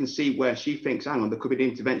 So I can see where she thinks, hang on, there could be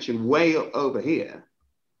an intervention way over here,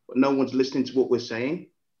 but no one's listening to what we're saying.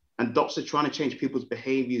 And dots are trying to change people's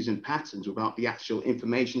behaviors and patterns without the actual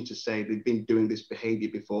information to say they've been doing this behavior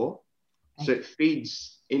before. Right. So it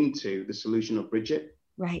feeds into the solution of Bridget.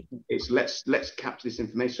 Right. It's let's capture this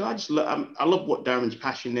information. So I love what Darren's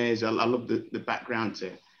passion is. I love the background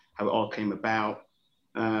to how it all came about.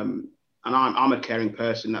 And I'm a caring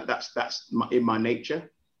person. That's in my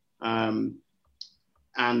nature. And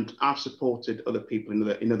I've supported other people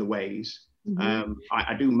in other ways. Mm-hmm.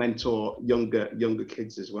 I do mentor younger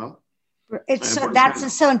kids as well.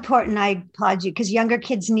 That's so important. I applaud you, because younger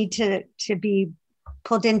kids need to be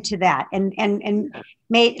pulled into that, and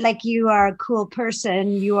made, like, you are a cool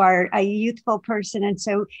person, you are a youthful person, and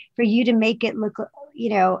so for you to make it look,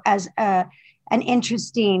 as an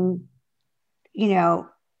interesting,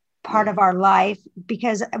 part of our life,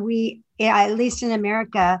 because we, at least in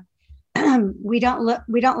America, we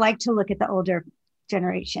don't like to look at the older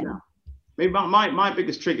generation. No. I mean, my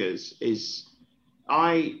biggest triggers is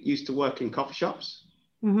I used to work in coffee shops,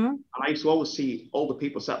 mm-hmm. and I used to always see older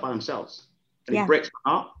people sat by themselves, and it breaks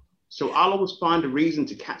my heart. So I'll always find a reason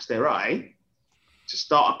to catch their eye to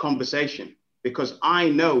start a conversation, because I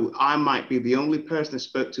know I might be the only person that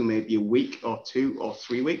spoke to maybe a week or 2 or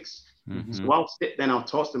 3 weeks. Mm-hmm. So I'll sit there and I'll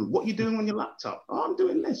toss them, what are you doing on your laptop? Oh, I'm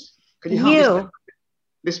doing this. Can you help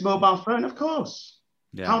this mobile phone? Of course.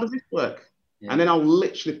 Yeah. How does this work? Yeah. And then I'll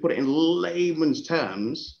literally put it in layman's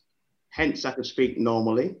terms. Hence, I can speak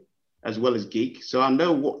normally as well as geek. So I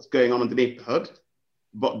know what's going on underneath the hood,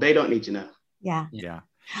 but they don't need to know. Yeah. Yeah.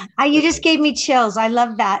 You just gave me chills. I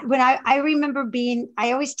love that. When I remember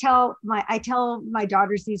I always tell my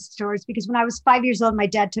daughters these stories, because when I was 5 years old, my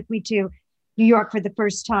dad took me to New York for the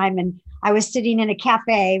first time. And I was sitting in a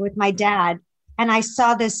cafe with my dad, and I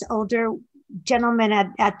saw this older gentleman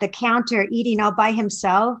at the counter eating all by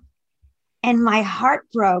himself. And my heart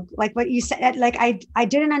broke, like what you said. Like I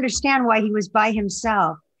didn't understand why he was by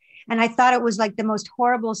himself. And I thought it was like the most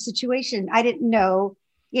horrible situation. I didn't know,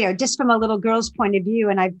 just from a little girl's point of view.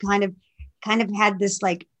 And I've kind of had this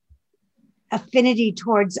like affinity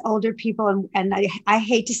towards older people. And I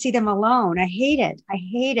hate to see them alone. I hate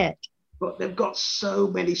it. But they've got so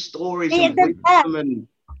many stories and wisdom,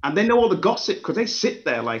 and they know all the gossip, because they sit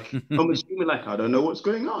there like, I'm assuming, like, I don't know what's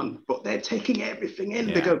going on, but they're taking everything in.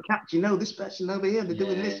 Yeah. They go, Kat, this person over here, they're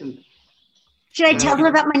doing this. And should I tell them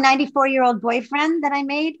about my 94-year-old boyfriend that I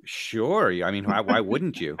made? Sure. I mean, why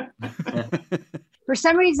wouldn't you? For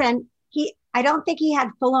some reason, I don't think he had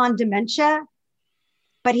full-on dementia,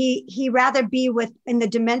 but he rather be in the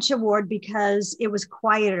dementia ward because it was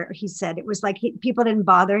quieter. He said it was like people didn't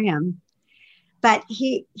bother him. But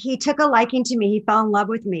he took a liking to me. He fell in love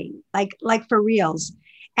with me, like for reals.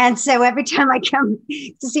 And so every time I come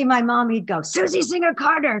to see my mom, he'd go, Susie Singer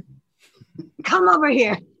Carter, come over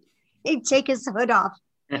here. He'd take his hood off.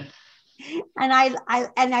 And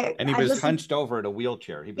he was hunched over in a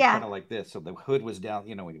wheelchair. He was kind of like this. So the hood was down,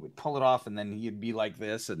 he would pull it off, and then he'd be like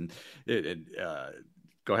this. And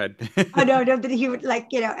go ahead. No, but he would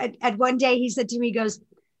at one day he said to me, he goes,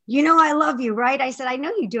 I love you, right? I said, I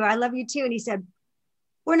know you do. I love you too. And he said,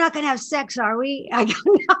 we're not going to have sex, are we? I go,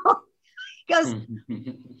 no. He goes,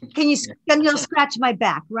 can you scratch my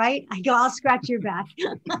back, right? I go, I'll scratch your back.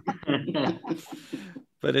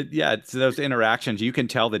 But it's those interactions. You can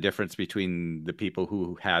tell the difference between the people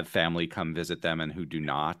who have family come visit them and who do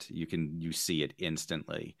not. You see it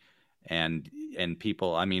instantly. And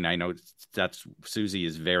people, I mean, I know that's Susie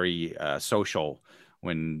is very social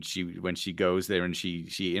when she goes there, and she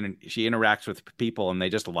interacts with people, and they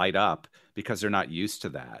just light up because they're not used to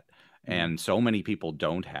that. Mm-hmm. And so many people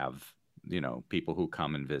don't have, people who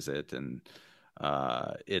come and visit, and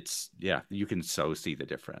you can so see the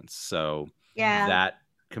difference. So that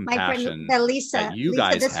compassion, my friend, Lisa, that you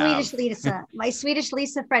guys have. Swedish Lisa, my Swedish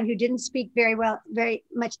Lisa friend, who didn't speak very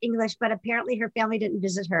much English, but apparently her family didn't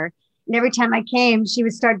visit her. And every time I came, she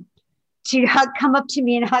would come up to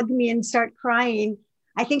me and hug me and start crying.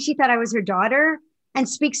 I think she thought I was her daughter and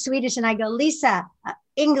speak Swedish. And I go, Lisa,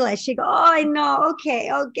 English. She go, oh, I know.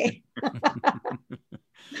 Okay.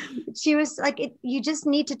 She was like, you just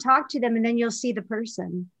need to talk to them, and then you'll see the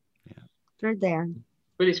person. Yeah. They're there.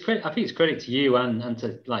 But I think it's credit to you and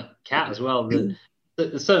to like Kat as well.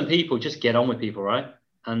 That certain people just get on with people, right?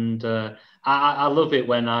 And I love it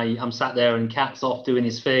when I'm sat there and Kat's off doing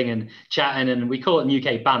his thing and chatting, and we call it in the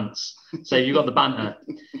UK bants. So if you've got the banter,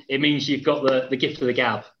 it means you've got the gift of the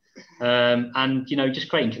gab, and just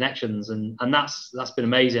creating connections, and that's been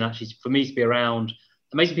amazing actually for me to be around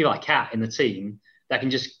amazing people like Kat in the team that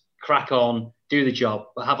can just crack on, do the job,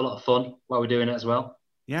 but have a lot of fun while we're doing it as well.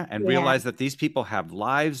 Yeah, and realize that these people have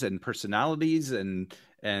lives and personalities, and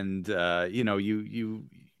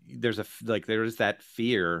there's there's that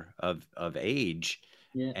fear of age.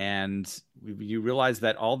 Yeah. And you realize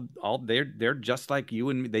that all they're just like you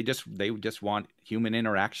and me. They just want human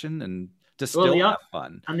interaction and to still have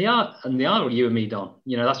fun. And they are you and me, Don.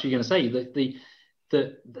 You know, that's what you're going to say.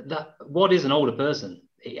 That what is an older person?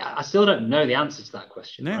 I still don't know the answer to that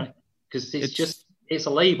question, right? Because it's a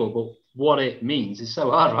label, but what it means is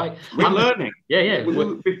so hard, right? We're learning. Yeah.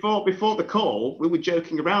 Before the call, we were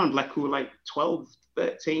joking around like we were like 12,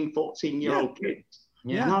 13, 14-year-old kids.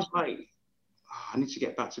 Yeah. And I was like, I need to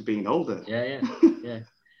get back to being older. Yeah.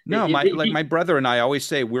 No, my brother and I always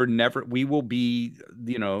say we will be,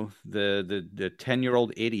 you know, the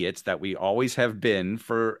 10-year-old idiots that we always have been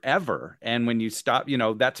forever. And when you stop, you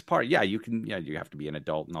know, that's part, you have to be an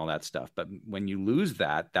adult and all that stuff. But when you lose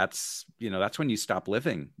that, that's when you stop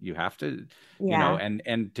living. You have to, you know, and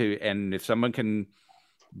if someone can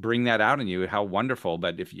bring that out in you, how wonderful.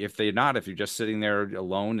 But if you're just sitting there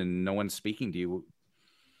alone and no one's speaking to you,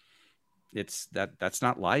 that's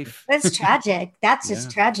not life. That's tragic. That's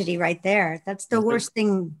just tragedy right there. That's the worst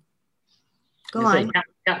thing. Go on.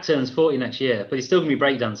 Cat turns 40 next year, but he's still gonna be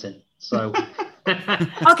breakdancing. So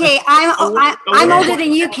okay, I'm older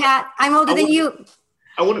than you, Kat. I'm older than you.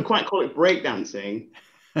 I wouldn't quite call it breakdancing.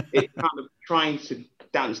 It's kind of trying to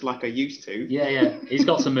dance like I used to. Yeah. He's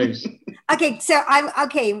got some moves. Okay, so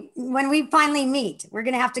when we finally meet, we're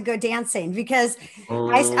gonna have to go dancing because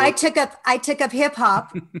I took up hip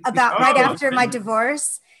hop about right after my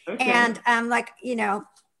divorce, and I'm like, you know,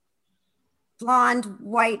 blonde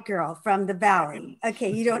white girl from the valley.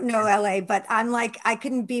 Okay, you don't know LA, but I'm like, I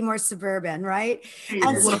couldn't be more suburban, right? Hey, you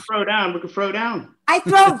want to throw down? We can throw down. I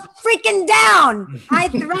throw freaking down. I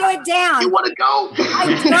throw it down. You want to go?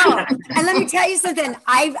 I throw. And let me tell you something.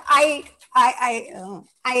 I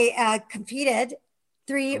competed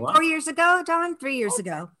 4 years ago, Don. 3 years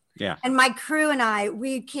ago. Yeah. And my crew and I,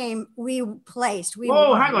 we placed.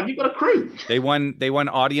 Whoa, hang on, you got a crew. They won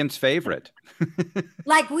audience favorite.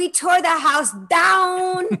 Like we tore the house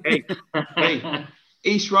down. Hey,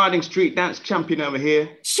 East Riding Street dance champion over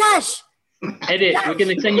here. Shush. Edit. We're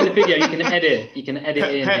going to send you the video. You can edit. You can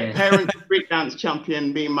edit in here. Parent street dance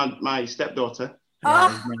champion being my stepdaughter.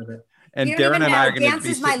 Oh. And Darren and I are going to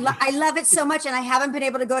be. I love it so much, and I haven't been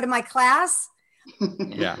able to go to my class.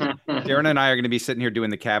 Yeah, Darren and I are going to be sitting here doing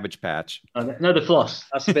the Cabbage Patch. No, the floss.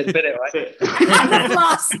 That's a bit it, right? The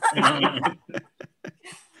floss.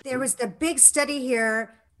 There was the big study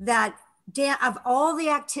here that of all the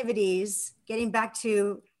activities, getting back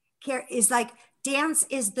to care, is like dance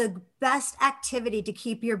is the best activity to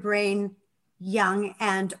keep your brain young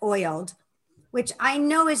and oiled, which I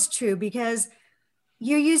know is true because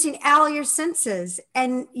you're using all your senses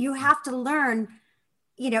and you have to learn,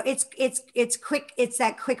 you know, it's quick. It's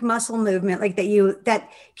that quick muscle movement like that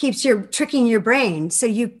keeps tricking your brain. So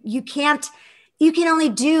you can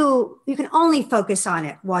only focus on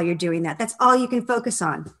it while you're doing that. That's all you can focus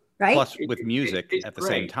on. Right. Plus with music at the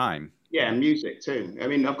same time. Yeah. Music too. I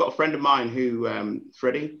mean, I've got a friend of mine who,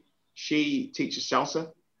 Freddie, she teaches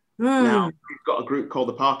salsa. Now we've got a group called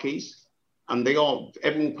the Parkees. And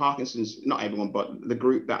everyone Parkinson's, not everyone, but the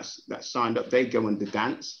group that's signed up, they go and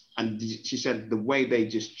dance. And she said the way they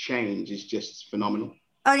just change is just phenomenal.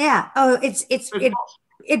 Oh yeah. Oh,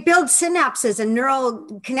 it builds synapses and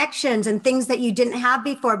neural connections and things that you didn't have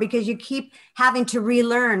before because you keep having to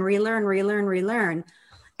relearn.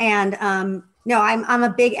 And no, I'm a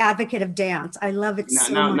big advocate of dance. I love it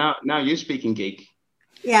much. Now you're speaking geek.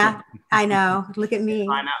 Yeah, I know. Look at me.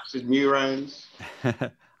 Synapses, neurons.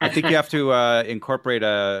 I think you have to incorporate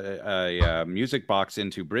a music box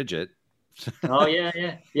into Bridget. Oh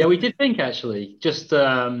yeah. We did think actually, just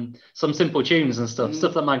some simple tunes and stuff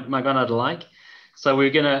that my granddad would like. So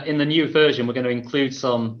we're gonna, in the new version, we're gonna include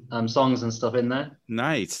some songs and stuff in there.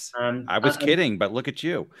 Nice. I was kidding, but look at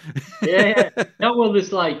you. Yeah. No, well,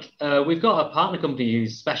 there's we've got a partner company who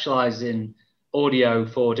specializes in audio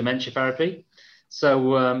for dementia therapy. So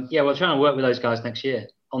we're trying to work with those guys next year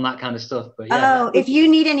on that kind of stuff. But if you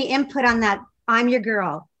need any input on that, I'm your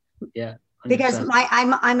girl. Yeah. 100%. Because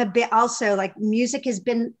I'm a bit also like music has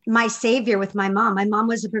been my savior with my mom. My mom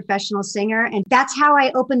was a professional singer, and that's how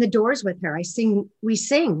I open the doors with her. We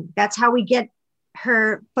sing. That's how we get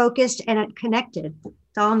her focused and connected.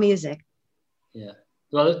 It's all music. Yeah.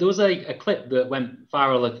 Well, there was a clip that went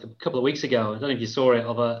viral a couple of weeks ago. I don't know if you saw it,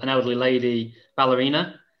 of an elderly lady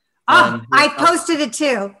ballerina. I posted it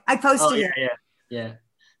too. I posted it. Yeah.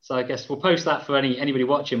 So I guess we'll post that for anybody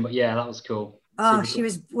watching. But yeah, that was cool. Oh,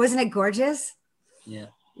 wasn't it gorgeous? Yeah.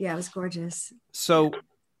 Yeah, it was gorgeous. So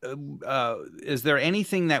is there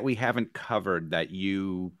anything that we haven't covered that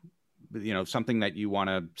something that you want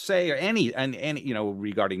to say, or any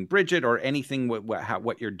regarding Bridget, or anything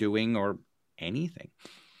what you're doing, or anything.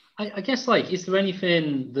 I guess, is there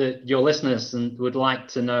anything that your listeners would like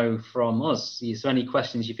to know from us? Is there any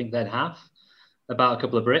questions you think they'd have about a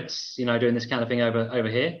couple of Brits, doing this kind of thing over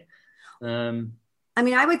here?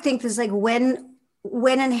 I would think this,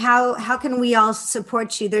 when and how can we all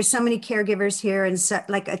support you? There's so many caregivers here, and so,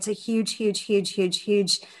 it's a huge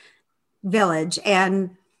village,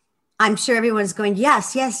 and I'm sure everyone's going,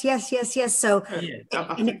 yes. So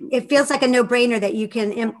it feels like a no-brainer that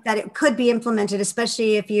that it could be implemented,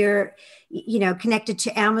 especially if you're, connected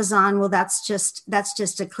to Amazon. Well, that's just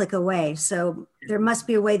a click away. So there must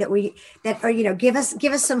be a way give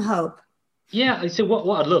us some hope. Yeah. So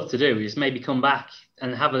what I'd love to do is maybe come back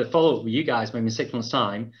and have a follow-up with you guys, maybe in 6 months'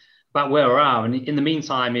 time, about where we are. And in the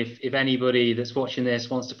meantime, if anybody that's watching this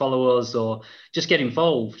wants to follow us or just get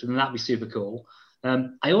involved, then that'd be super cool.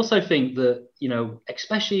 I also think that,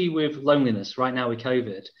 especially with loneliness right now with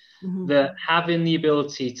COVID, that having the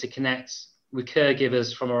ability to connect with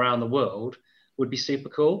caregivers from around the world would be super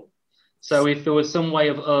cool. So if there was some way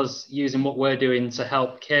of us using what we're doing to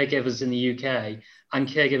help caregivers in the UK and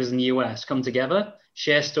caregivers in the US come together,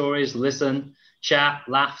 share stories, listen, chat,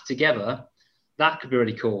 laugh together, that could be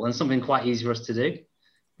really cool and something quite easy for us to do.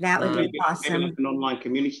 That would be awesome. Maybe an online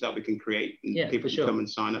community that we can create and people can come and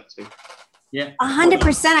sign up to. Yeah,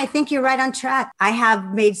 100%. I think you're right on track. I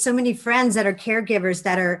have made so many friends that are caregivers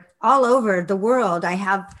that are all over the world. I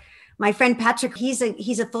have my friend Patrick. He's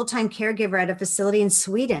a full-time caregiver at a facility in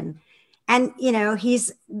Sweden. And,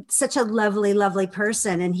 he's such a lovely, lovely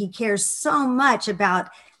person. And he cares so much about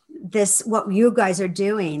this, what you guys are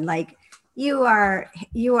doing. You are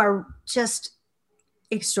just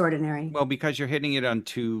extraordinary. Well, because you're hitting it on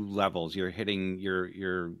two levels. You're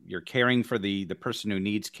caring for the person who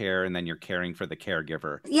needs care, and then you're caring for the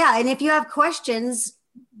caregiver. Yeah, and if you have questions,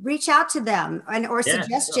 reach out to them or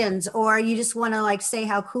suggestions, or you just want to say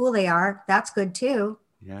how cool they are. That's good too.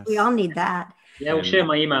 Yes. We all need that. Yeah, we'll share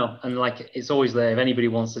my email, and it's always there. If anybody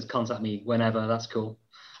wants to contact me whenever, that's cool.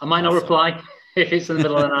 I might not reply if it's in the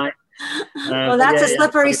middle of the night. Well, that's a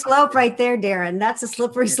slippery slope right there, Darren. That's a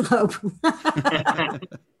slippery slope.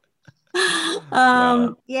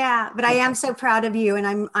 Yeah, but I am so proud of you,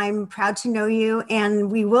 and I'm proud to know you,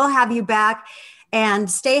 and we will have you back.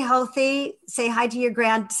 And stay healthy. Say hi to your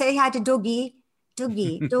say hi to Dougie.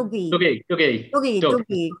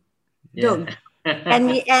 Yeah.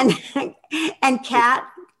 And Kat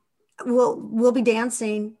will be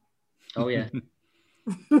dancing. Oh yeah.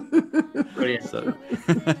 Brilliant. So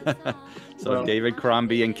David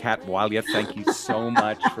Crombie and Kat Walia, thank you so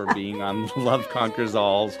much for being on Love Conquers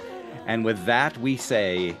All. And with that, we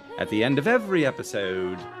say at the end of every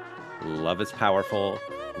episode, love is powerful,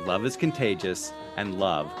 love is contagious, and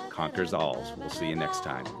love conquers all. We'll see you next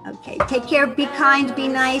time. Okay. Take care. Be kind. Be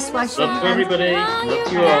nice. Wash your hands. Love to everybody. Love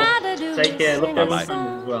to you all. Take care. Love to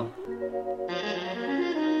everyone as well.